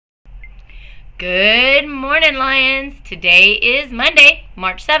Good morning, Lions. Today is Monday,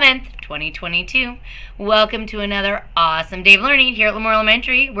 March 7th, 2022. Welcome to another awesome day of learning here at Lemoore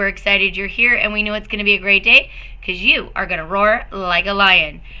Elementary. We're excited you're here, and we know it's going to be a great day because you are going to roar like a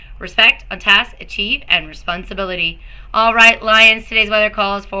lion. Respect, on task, achieve, and responsibility. All right, Lions, today's weather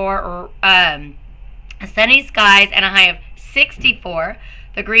calls for sunny skies and a high of 64.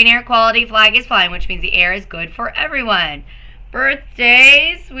 The green air quality flag is flying, which means the air is good for everyone.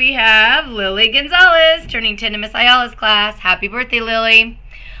 Birthdays, we have Lily Gonzalez turning 10 to Miss Ayala's class. Happy birthday, Lily.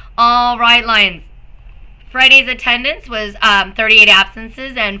 All right, Lions. Friday's attendance was 38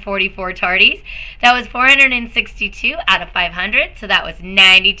 absences and 44 tardies. That was 462 out of 500, so that was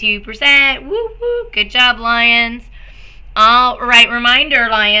 92%. Woo woo! Good job, Lions. All right, reminder,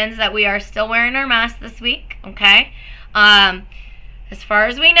 Lions, that we are still wearing our masks this week, okay? As far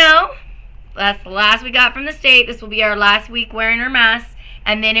as we know, that's the last we got from the state. This will be our last week wearing our masks,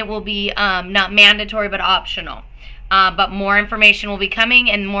 and then it will be not mandatory but optional. But more information will be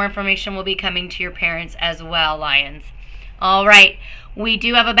coming, and more information will be coming to your parents as well, Lions. All right, we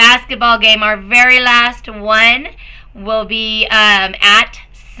do have a basketball game. Our very last one will be at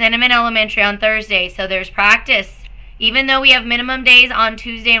Cinnamon Elementary on Thursday, so there's practice. Even though we have minimum days on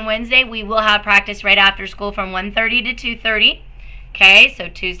Tuesday and Wednesday, we will have practice right after school from 1:30 to 2:30. Okay, so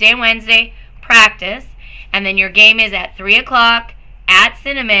Tuesday and Wednesday, practice, and then your game is at 3 o'clock at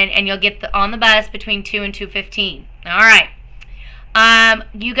Cinnamon, and you'll get on the bus between 2 and 2:15. All right.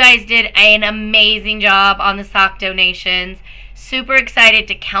 You guys did an amazing job on the sock donations. Super excited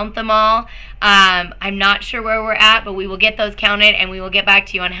to count them all. I'm not sure where we're at, but we will get those counted, and we will get back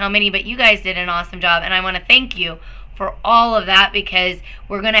to you on how many, but you guys did an awesome job, and I want to thank you for all of that because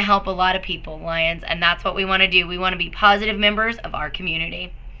we're going to help a lot of people, Lions, and that's what we want to do. We want to be positive members of our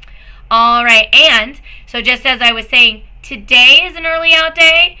community. All right, and so just as I was saying, today is an early out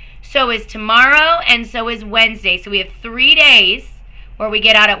day, so is tomorrow, and so is Wednesday. So we have 3 days where we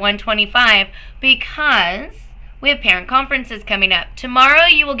get out at 1:25 because we have parent conferences coming up. Tomorrow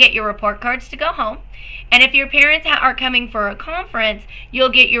you will get your report cards to go home, and if your parents are coming for a conference, you'll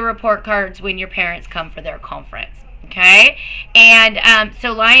get your report cards when your parents come for their conference. Okay, and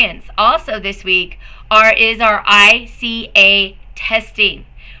so Lions, also this week is our ICA testing,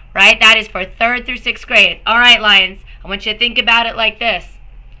 right? That is for 3rd through 6th grade. All right, Lions, I want you to think about it like this.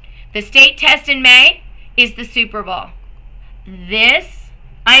 The state test in May is the Super Bowl. This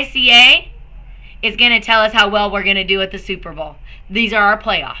ICA is going to tell us how well we're going to do at the Super Bowl. These are our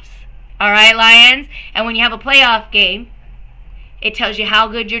playoffs. All right, Lions? And when you have a playoff game, it tells you how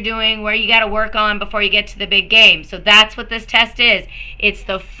good you're doing, where you got to work on before you get to the big game. So that's what this test is. It's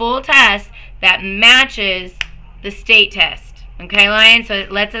the full test that matches the state test. Okay, Lions? So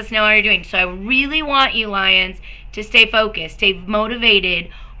it lets us know how you're doing. So I really want you, Lions, to stay focused, stay motivated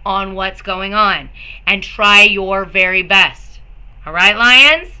on what's going on, and try your very best. All right,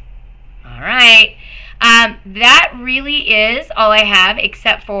 Lions? All right. That really is all I have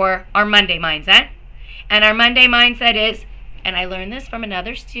except for our Monday mindset. And our Monday mindset is, and I learned this from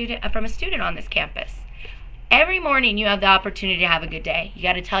a student on this campus. Every morning you have the opportunity to have a good day. You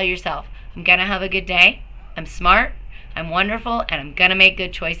got to tell yourself, I'm going to have a good day. I'm smart, I'm wonderful, and I'm going to make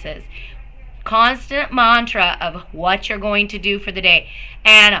good choices. Constant mantra of what you're going to do for the day,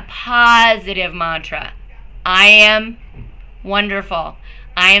 and a positive mantra. I am wonderful.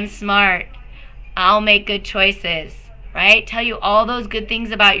 I am smart. I'll make good choices, right? Tell you all those good things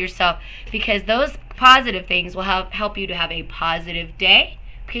about yourself, because those positive things will help you to have a positive day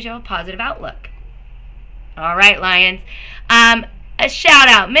because you have a positive outlook. All right, Lions. A shout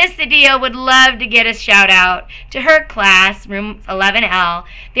out. Miss Adia would love to get a shout out to her class, room 11L.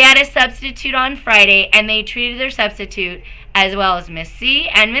 They had a substitute on Friday, and they treated their substitute as well as Miss C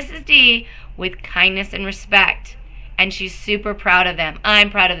and Mrs. D with kindness and respect. And she's super proud of them.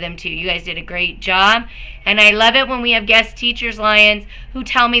 I'm proud of them too. You guys did a great job. And I love it when we have guest teachers, Lions, who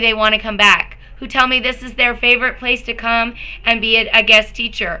tell me they want to come back, who tell me this is their favorite place to come and be a guest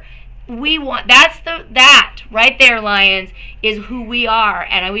teacher. We want, that right there, Lions, is who we are,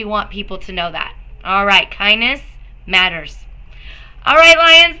 and we want people to know that. All right, kindness matters. All right,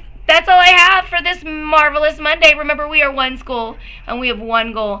 Lions, that's all I have for this marvelous Monday. Remember, we are one school, and we have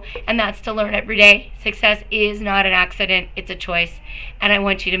one goal, and that's to learn every day. Success is not an accident, it's a choice, and I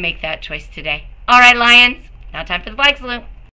want you to make that choice today. All right, Lions, now time for the flag salute.